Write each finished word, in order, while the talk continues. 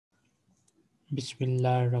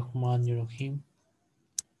Bismillahirrahmanirrahim.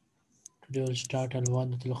 Today we'll start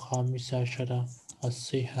Al-Wadatul Khamisa Ashara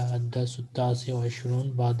As-Siha Ad-Dasu Tasi wa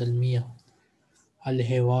Ishrun Ba'd al-Miya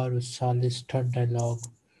Al-Hiwar Salis third dialogue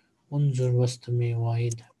Unzur Wastami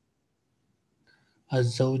Wa'id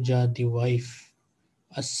Az-Zawja the wife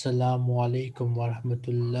Assalamu alaikum wa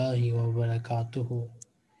rahmatullahi wa barakatuhu.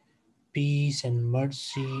 Peace and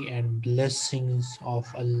mercy and blessings of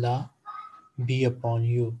Allah be upon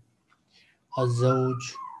you.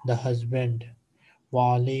 Az-Zawj the husband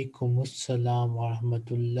Wa alaikumussalam wa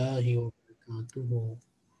rahmatullahi wa barakatuhu.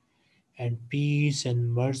 And peace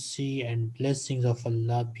and mercy and blessings of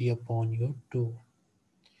Allah be upon you too.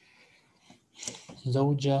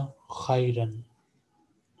 Zawja khairan.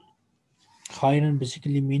 Khairan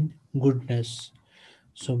basically mean goodness.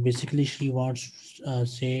 So basically she wants to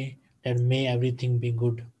say that may everything be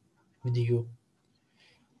good with you.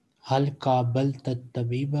 Hal qabalta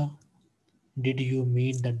tabiba. Did you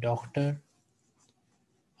meet the doctor?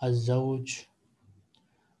 Az-zawj,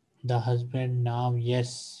 the husband, now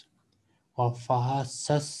yes.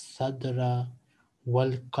 وفحص الصدر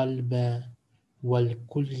والقلب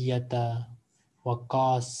والكلية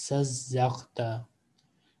وقاس الضغط.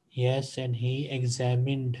 Yes, and he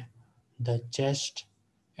examined the chest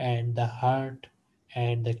and the heart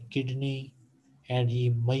and the kidney, and he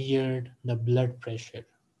measured the blood pressure.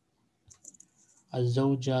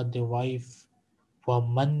 الزوجة, the wife.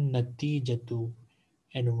 وما النتيجة,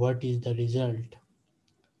 and what is the result?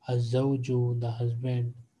 الزوج, the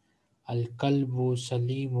husband. القلب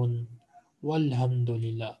سليم والحمد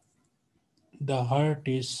لله. The heart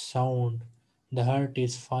is sound, the heart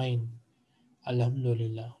is fine,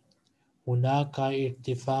 alhamdulillah. هناك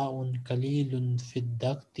ارتفاع قليل في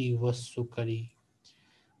الضغط والسكري.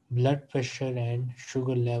 Blood pressure and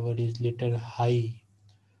sugar level is little high,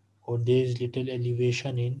 or there is little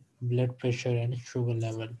elevation in blood pressure and sugar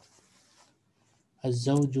level.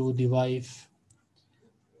 الزوج, the wife.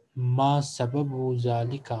 ما سبب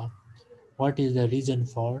ذلك, what is the reason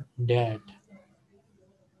for that?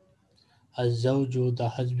 الزوج, the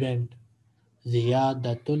husband.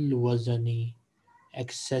 زيادة الوزن,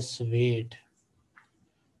 excess weight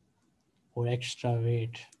or extra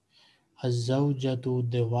weight.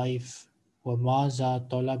 الزوجة, the wife. وماذا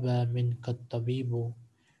طلب منك الطبيب,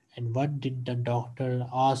 and what did the doctor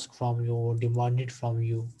ask from you or demanded from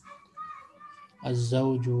you?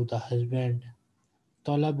 الزوج, the husband.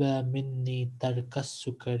 طلب مني ترك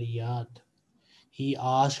السكريات, he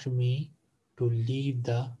asked me to leave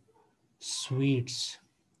the sweets.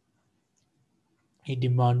 He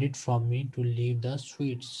demanded from me to leave the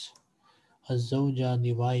sweets. الزوجة,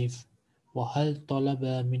 the wife. وهل طلب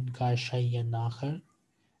منك شيئا آخر,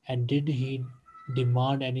 and did he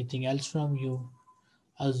demand anything else from you?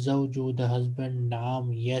 الزوج, the husband.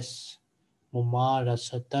 نعم, yes.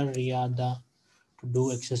 ممارسة الرياضة, to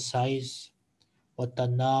do exercise.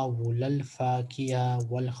 وتناول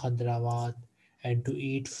الفاكهة والخضروات, and to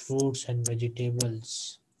eat fruits and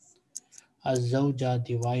vegetables. الزوجة,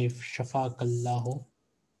 the wife. شفاك الله,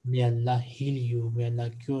 may Allah heal you, may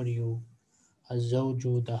Allah cure you.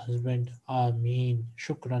 الزوج, the husband. Ameen.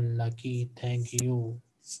 Shukran laki, thank you.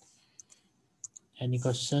 Any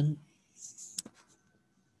question?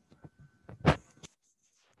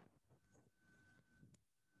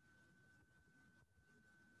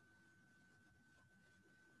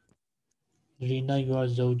 Rina, you are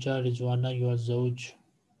Zawja. Rizwana, you are Zawj.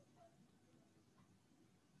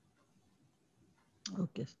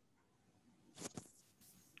 Okay.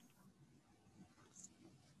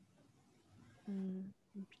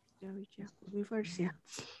 Reverse ya.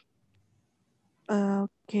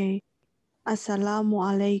 Okay.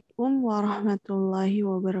 Assalamualaikum warahmatullahi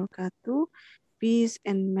wabarakatuh. Peace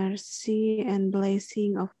and mercy and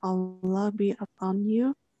blessing of Allah be upon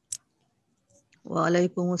you.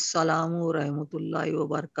 Waalaikumussalam warahmatullahi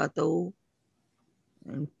wabarakatuh.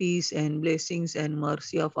 And peace and blessings and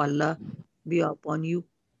mercy of Allah be upon you.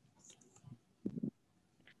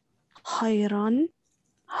 Khairan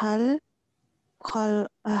hal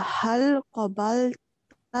qabal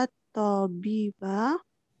tabiba.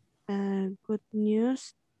 Good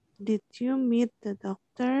news. Did you meet the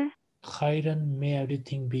doctor? Khairan, may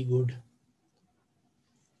everything be good.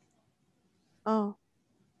 Oh,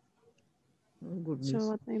 Good so news.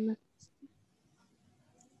 what I must.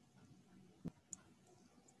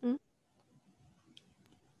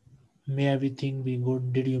 May everything be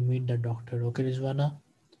good. Did you meet the doctor? Okay, Rizwana?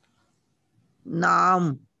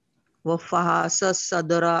 Naam wa fahasa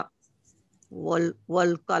sadra wal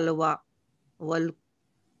kalwa wal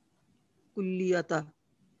kulliyata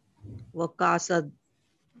wa kasad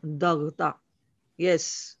dagta.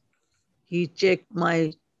 Yes, He checked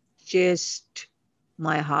my chest,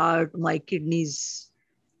 my heart, my kidneys,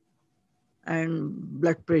 and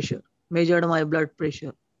blood pressure. Measured my blood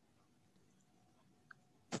pressure.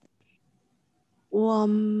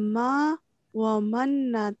 وما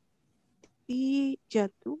ومن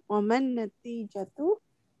نتيجة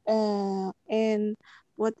and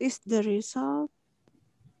what is the result?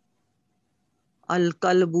 Al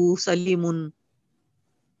kalbu salimun.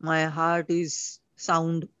 My heart is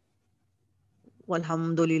sound.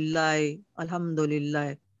 Alhamdulillah.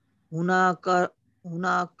 Alhamdulillah. Hunaka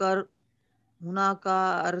hunakar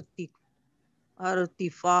hunaka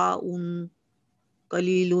artifaun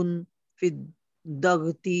qalilun fid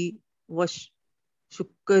dagti wash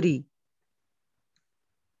shukari.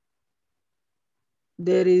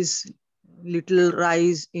 There is little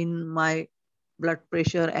rise in my blood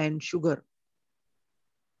pressure and sugar.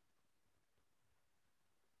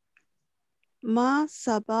 Ma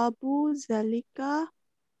sababu zalika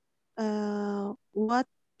what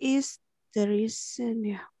is the reason?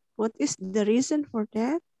 Yeah. What is the reason for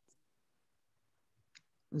that?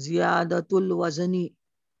 Ziyadatul wazani,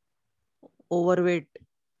 overweight.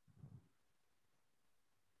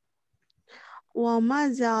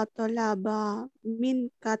 وماذا طلب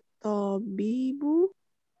منك الطبيب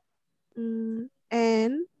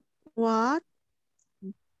and what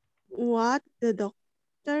the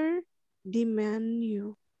doctor demand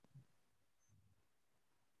you?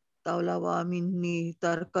 Tawlaba minni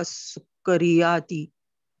tarkas sukkariyati.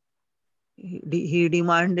 He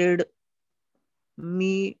demanded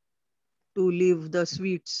me to leave the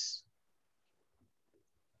sweets.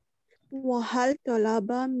 وهل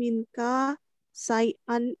طلب منك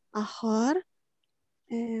شيئا آخر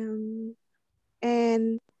and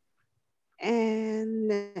and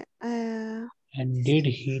And did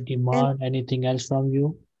he and demand anything else from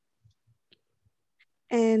you?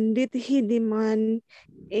 and did he demand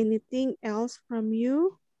anything else from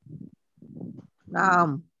you?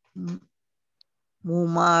 Naam.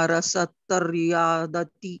 Mumarasat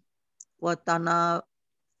riyadati wa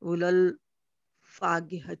tanawulal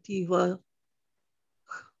fagihati wa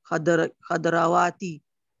khadrawati.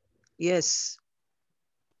 Yes,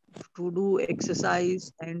 to do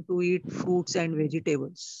exercise and to eat fruits and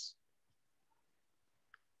vegetables.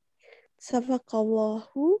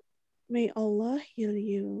 Sadakallahu, may Allah heal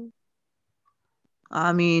you.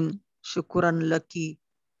 Ameen. Shukran laki.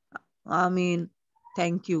 Ameen.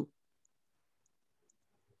 Thank you.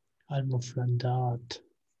 Al-Mufradat.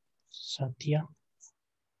 Satya.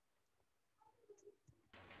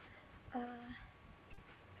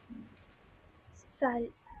 Sal,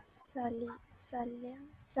 Salim, Salim,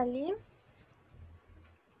 Salim,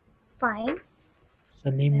 fine.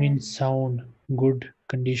 Salim Then means sound, good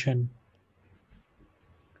condition.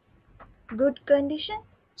 good condition.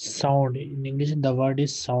 Sound. In English, the word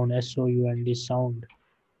is sound. S-O-U-N-D, sound.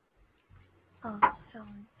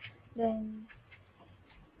 Sound. Then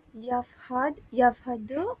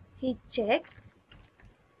Yafhadu, he checked.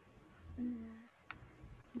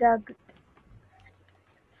 Dag,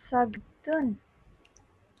 Sagtun,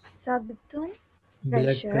 Sagtun, Blood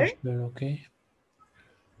pressure, pressure, okay.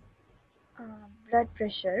 blood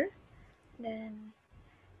pressure. Then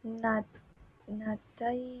Nat,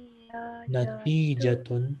 Natijatu,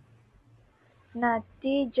 Natijatun.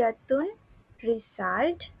 Natijatun,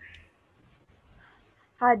 result.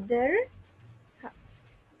 Hadr,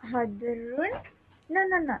 Hadrun,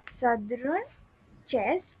 no, Sadrun,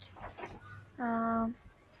 chest. Um,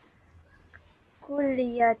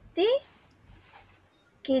 Kulliyati,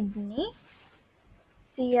 kidney.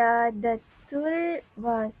 Siyadatul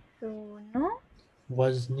wasunu,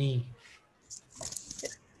 Wazni.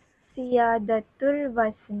 Siyadatul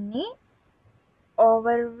wasni,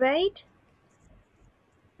 overweight.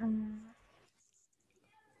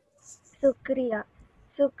 Sukriya,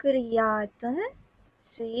 Sukriyatun,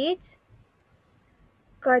 sweets.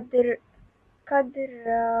 Kadr,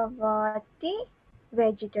 Kadravati,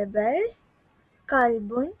 vegetables.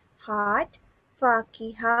 Kalbun, heart.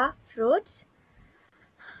 Fakiha, fruits.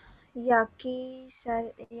 Yaki,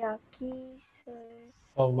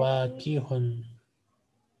 Fawakihun.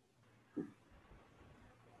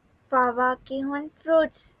 Fawakihun,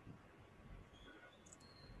 fruits.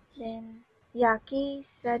 Then Yaki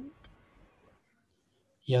said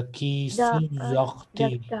the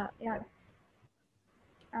Yakisuzakti. Dagda, yeah,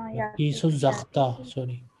 Yakisuzakta.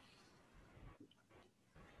 Sorry.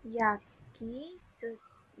 Yaki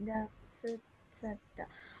the Sutta.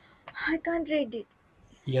 I can't read it.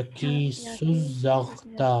 Yaki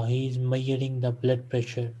Yakisuzakta. He is measuring the blood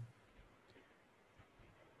pressure.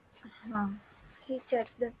 he checks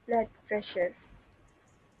the blood pressure.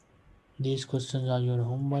 These questions are your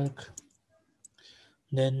homework.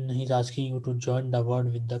 Then he's asking you to join the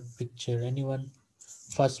word with the picture. Anyone?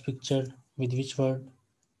 First picture with which word?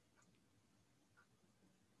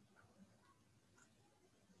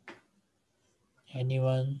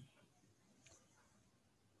 Anyone?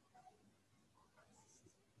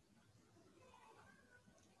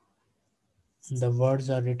 The words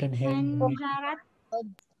are written here.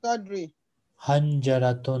 Qadri.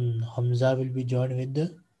 Hanjaratun. Hamza will be joined with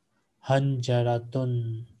the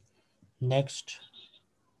Hanjaratun. Next.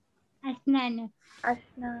 Asnan.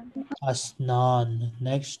 Asnan. Asnan.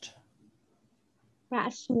 Next.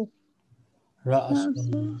 Ra'su.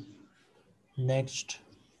 Ra'sun. Next.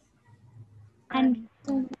 An.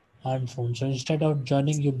 Anfun. So instead of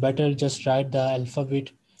joining, you better just write the alphabet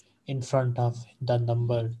in front of the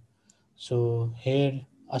number. So here,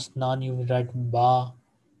 Asnan, you write Ba.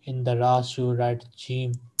 In the Ras, you write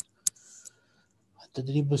Jim.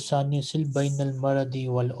 التدريب الثاني sil بين المرض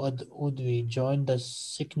والعدوى. Join the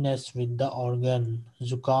sickness with the organ.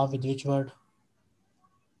 Zukam with which word?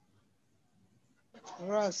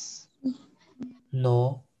 Ras.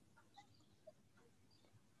 No.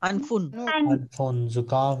 Anfun. No. Anfun.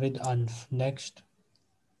 Zukam with anf. Next.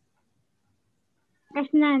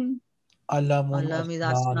 Asnan. Alamun Alam is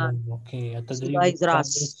Asnan. asnanun. Okay. التدريب Suba is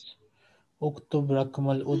Ras. الثالث اكتب رقم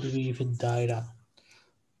العضوي في الدائرة.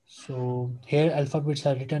 So here alphabets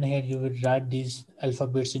are written here. You will write these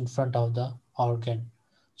alphabets in front of the organ.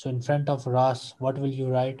 So in front of Ras, what will you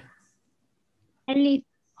write? Alif.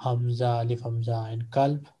 Hamza, Alif Hamza. And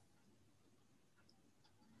Kalb?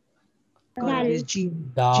 Kalb Dal. is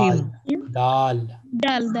Jim. Dal. Jim. Dal.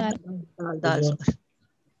 Dal. Dal. Dal.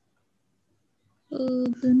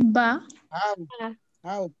 Uzun. Ba. How? How?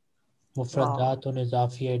 Wow. Mufradatun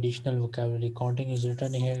Izafiya additional vocabulary. Counting is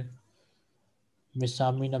written here. Miss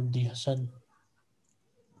Amin Abdi Hassan.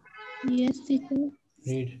 Yes, teacher.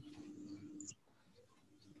 Read.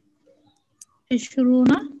 20.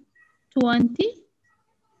 20.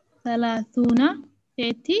 30.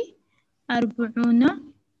 30.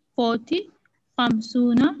 40. 40.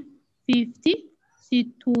 50.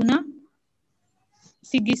 50. 60.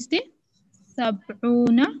 60.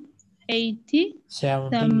 70. 80.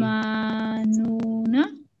 70. 80.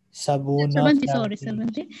 Sabuna 70, sorry,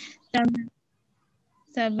 70. 70.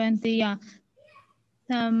 70, yeah.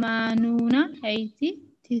 80, 80,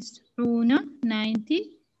 90,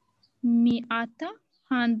 90,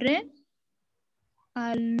 100,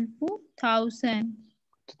 1000.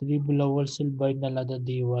 تدريب الأول sil بين العدد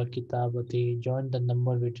وكتابته. Join the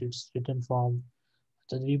number with its written form.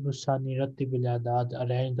 التدريب الثاني رتب الأعداد.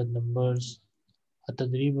 Arrange the numbers.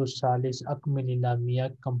 التدريب الثالث أكمل إلى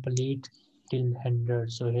 100. Complete till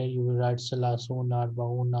 100. So here you will write ثلاثون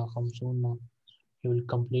أربعون خمسون. You will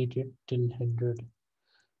complete it till 100.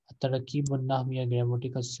 التركيب النحوي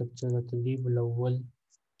grammatical structure. التدريب الأول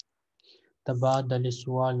تبادل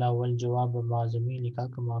السؤال والجواب مع زميلك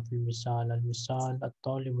كما في المثال. المثال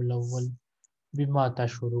الطالب الأول بما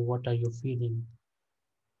تشعر. What are you feeling?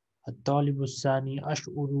 الطالب الثاني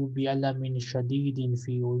أشعر بألم شديد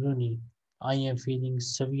في أذني. I am feeling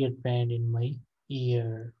severe pain in my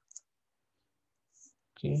ear.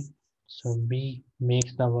 Okay, so B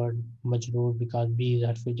makes the word majroor because B is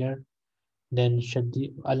harf jar. Then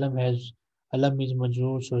shadid alam is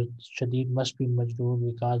majroor, so shadid must be majroor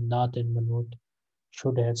because naat and manut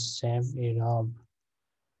should have same i'rab.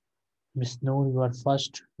 Miss Noor, you are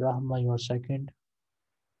first. Rahma, you are second.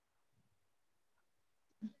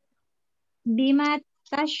 Bima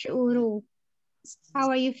tash'uru. How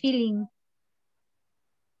are you feeling?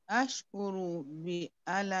 أشعر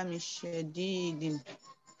بألم شديد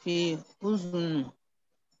في أذني.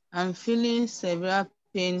 I'm feeling severe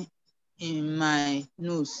pain in my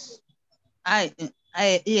nose.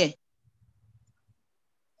 Ear.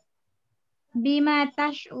 Bima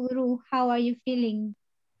tash'uru. How are you feeling?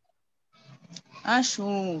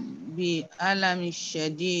 أشعر بألم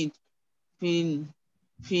شديد في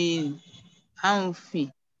في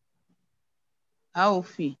أنفي.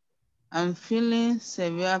 I'm feeling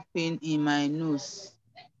severe pain in my nose.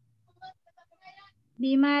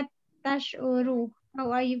 Bima tash'uru.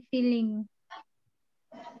 How are you feeling?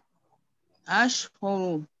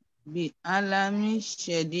 أشعر بألم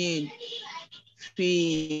شديد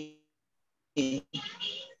في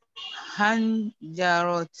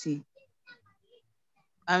حنجرتي.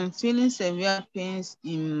 I'm feeling severe pains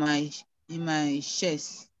in my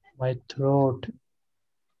chest. My throat.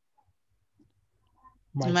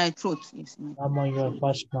 In my throat. Yes. Rahma, you are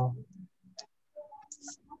first now.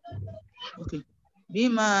 Okay.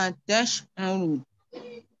 بما تشعر.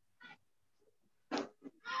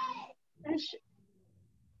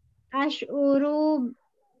 أشعر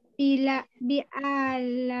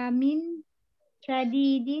بألم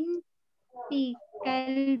شديد في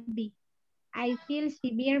قلبي. I feel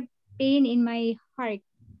severe pain in my heart.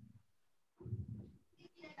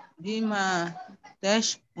 بما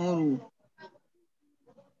تشعر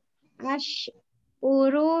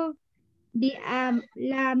أشعر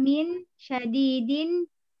بألم شديد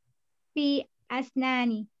في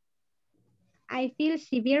أسناني. I feel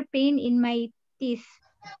severe pain in my teeth.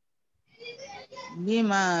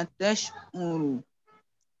 بما تشعر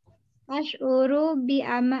أشعر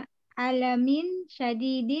بألم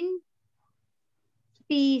شديد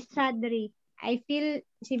في صدري. I feel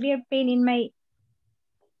severe pain in my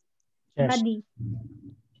Chest. body.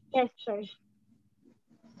 Chest, sorry.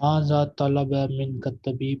 ماذا طلب منك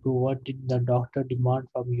الطبيب? What did the doctor demand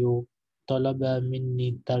from you? طلب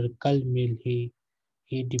مني ترك الملح.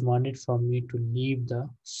 He demanded from me to leave the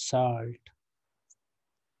salt.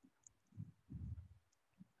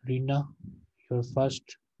 Rina, you're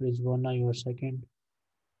first. Rizwana, you're second.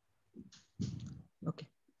 Okay.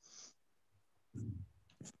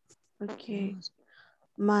 Okay.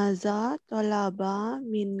 Maza tolaba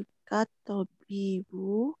min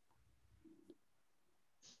katobibu.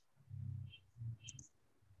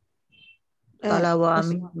 Talawa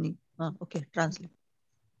minni. Okay, translate.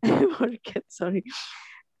 I forget, sorry.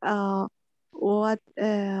 What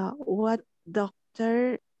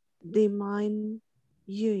doctor demand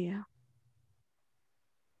you? Yeah.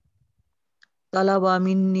 Talaba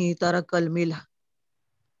minni tarakal milh.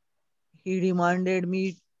 He demanded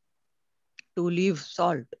me to leave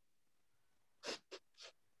salt.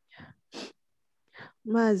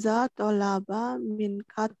 Maza tolaba min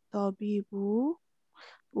katobibu.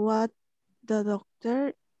 What the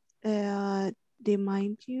doctor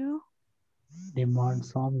demand you? Demand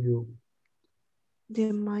from you.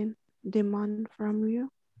 Demand from you?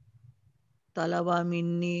 Talaba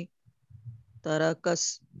minni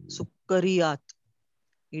tarakas sukkariyat.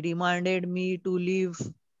 He demanded me to leave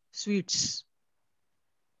sweets.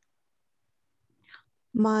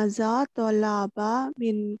 Maza tolaba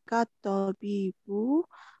min katobibu.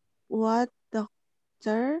 What the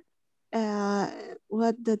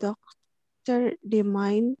doctor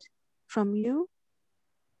demand from you?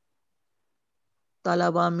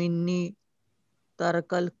 Talaba minni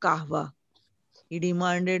tarakal kahwa. He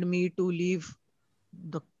demanded me to leave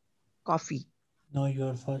the coffee. No,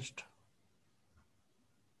 you're first.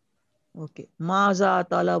 Okay. Maza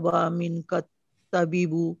talaba min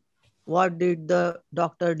tabibu. What did the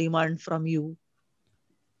doctor demand from you?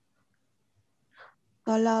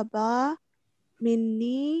 Talaba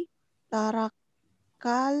minni tarakas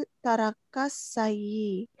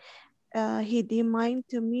sayi. He demanded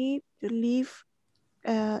to me to leave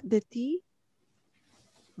the tea.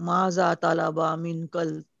 Maza talaba min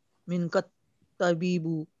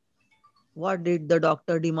tabibu. What did the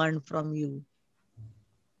doctor demand from you?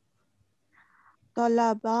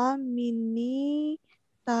 Talaba minni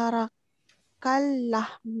tarakal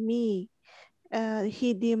lahmi.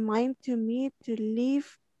 He demanded to me to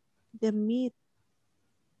leave the meat.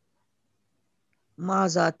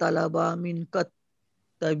 Maza talaba min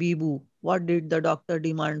tabibu. What did the doctor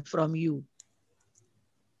demand from you?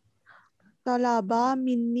 Talaba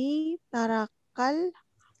minni tarakal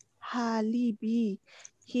halibi.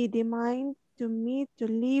 He demanded to me to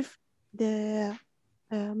leave the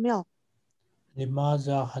milk.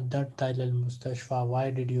 لماذا حضرت إلى المستشفى? Why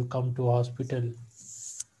did you come to hospital?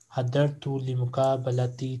 حضرت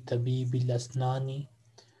لمقابلة طبيب الأسنان.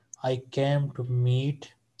 I came to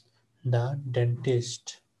meet the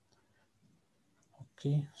dentist.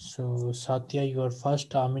 Okay, so Satya, you are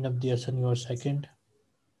first. Amin Abdiyasan, you are second.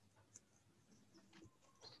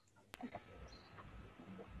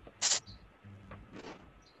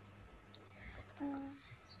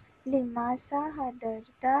 لماذا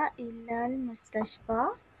حضرت إلى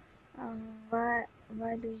المستشفى?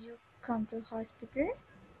 Why do you come to hospital?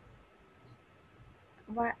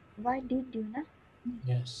 Why did you na?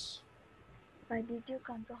 Yes. Why did you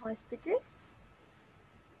come to hospital?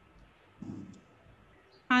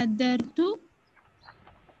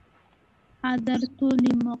 حضرت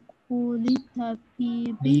لمقبول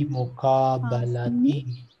طبيب لمقابلة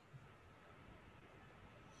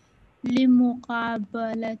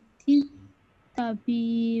لمقابلة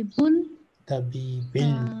طبيب طبيب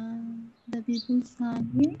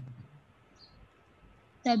ثاني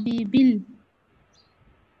طبيب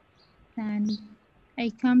ثاني. I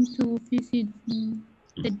come to visit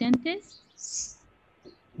the dentist.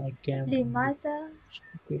 I came to meet. لماذا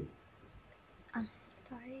Okay.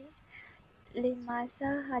 sorry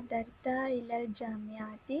لماذا حضرت إلى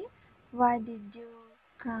الجامعة? Why did you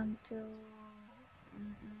come to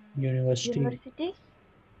University. university?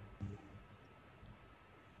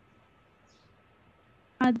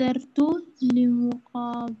 حضرت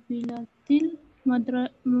لمقابلة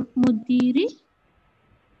المدير.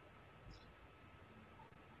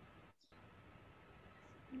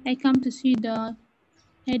 I come to see the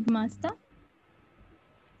headmaster.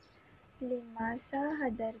 لماذا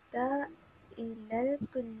حضرت إلى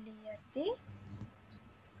الكلية؟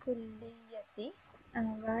 كلية.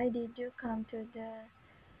 Why did you come to the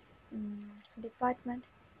department?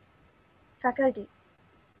 Faculty.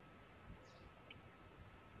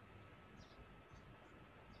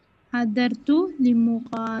 حضرت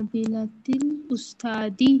لمقابلة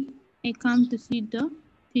الأستاذ. I come to see the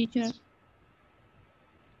teacher.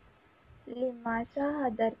 لماذا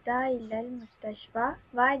حضرت إلى المستشفى?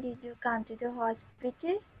 Why did you come to the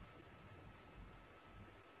hospital?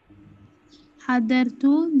 حضرت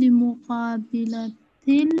لمقابلة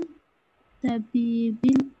الطبيب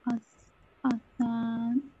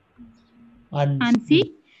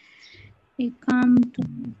الأنفي. I come to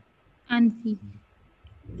أنفي.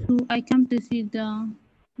 So I come to see the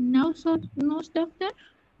nose doctor.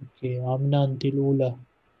 Okay. آمنة أنت الأولى.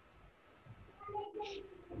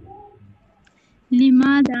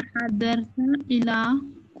 لماذا حضرت إلى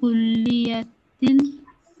كلية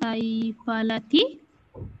الصيدلة؟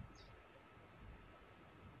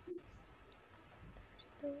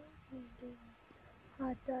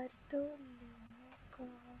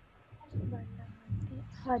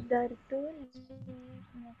 حضرت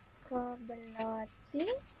لمقابلات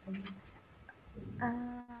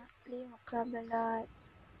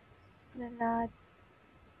لمقابلات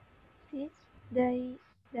دي دالي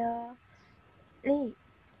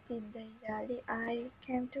I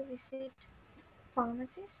came to visit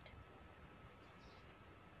pharmacist.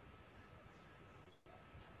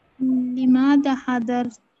 لماذا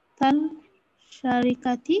حضرت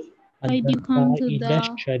الشركة؟ Why do you حضرت come to إلى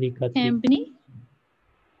the الشركة. company?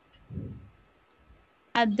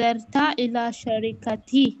 حضرت إلى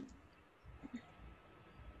شركتي.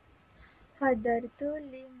 حضرت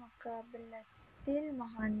لمقابلة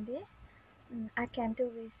المهندس. I came to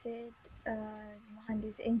visit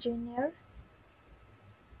مهندس engineer.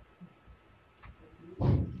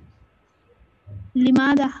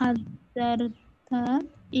 لماذا حضرت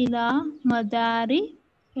إلى مداري؟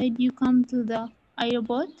 Why do you come to the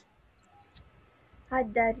airport?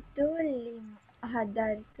 حضرت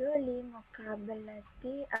لمقابلة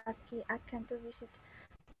أخي. I came to visit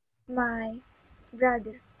my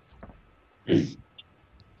brother.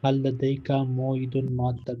 هل لديك موعد مع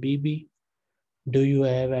الطبيب? Do you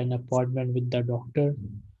have an appointment with the doctor?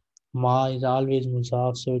 Ma is always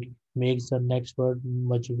muzaf, so it makes the next word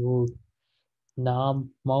majroor. Naam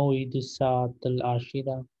موعد الساعة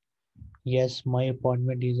العاشرة. Yes, my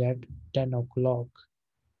appointment is at 10 o'clock.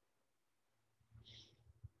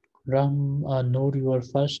 Noor, you are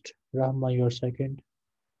first. Rahma, you are second.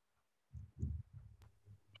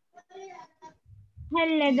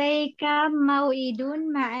 هل لديك موعد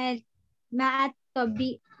مع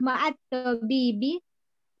الطبيب؟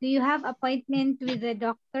 Do you have appointment with the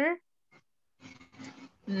doctor?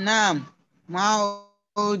 نعم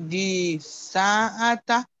موعدي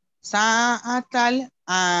ساعة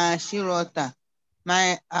العاشرة.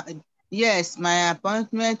 Yes, my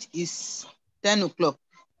appointment is 10 o'clock.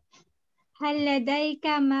 هل لديك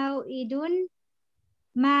موعد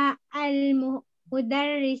مع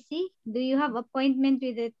المدرس? Do you have appointment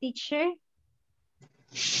with the teacher?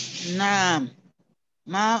 نعم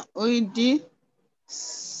موعدي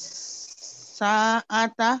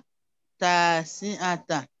ساعة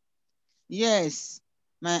تاسعة. Yes,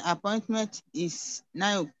 my appointment is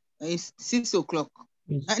 6 o'clock.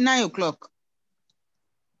 9 o'clock.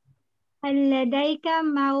 هل لديك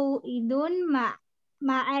موعد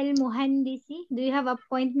مع المهندس? Do you have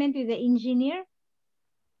appointment with the engineer?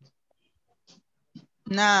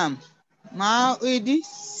 نعم موعدي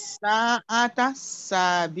ساعة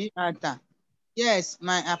سابعة. Yes,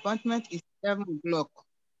 my appointment is 7 o'clock.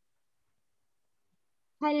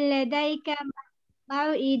 هل لديك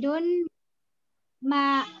موعد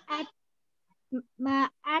مع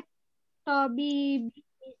طبيب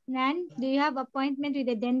أسنان? Do you have appointment with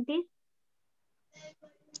the dentist?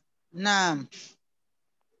 نعم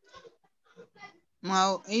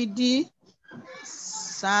موعدي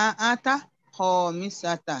ساعة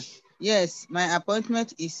خامسة. Yes, my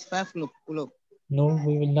appointment is 5 o'clock. No,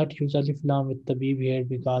 we will not use alif lam with tabib here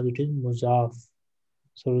because it is muzaf.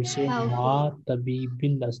 So we'll say Okay. ma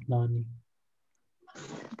tabibil asnani.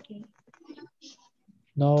 Okay.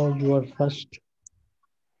 Now you are first.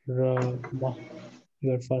 Rahma,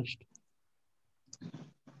 you are first.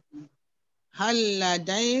 هل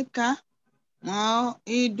لديك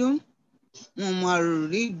موعد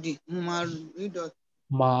ممرض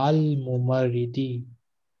مع الممرض.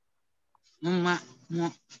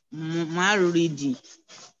 ممرض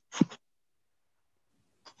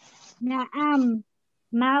نعم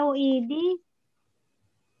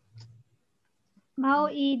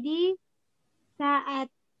موعدي ساعة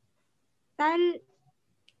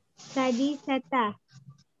السادسة.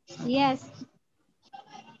 Yes,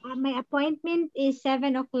 my appointment is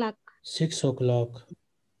 7 o'clock. 6 o'clock.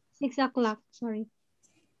 6 o'clock, sorry.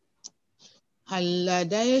 هل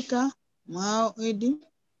لديك موعد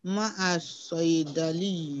مع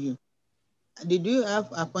الصيدلي? Did you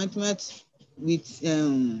have appointment with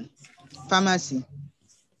pharmacy?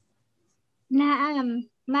 نعم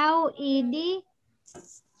موعدي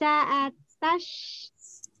ساعة ساعة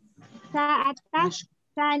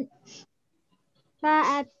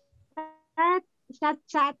ساعة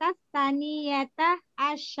ساعة الثانية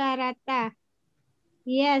عشرة.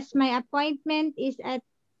 Yes, my appointment is at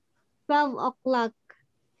 12 o'clock.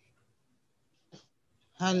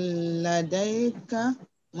 هل لديك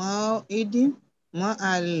موعد مع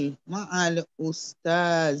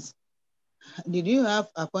الأستاذ? Did you have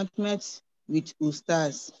appointment with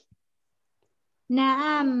أستاذ?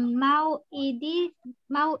 نعم موعدي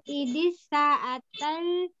الساعة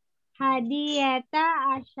الحادية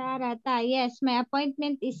عشرة. Yes, my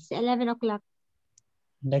appointment is 11 o'clock.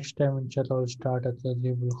 Next time, inshallah, we'll start at the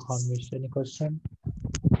Tadribul Khamis. Any question?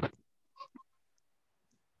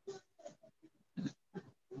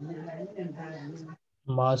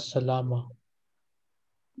 Ma salama.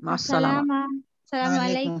 Masalama.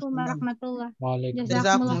 Assalamualaikum warahmatullah. Wa alaikum Jazakumullah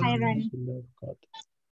Jazakumullah. khairan. warahmatullahi wabarakatuh.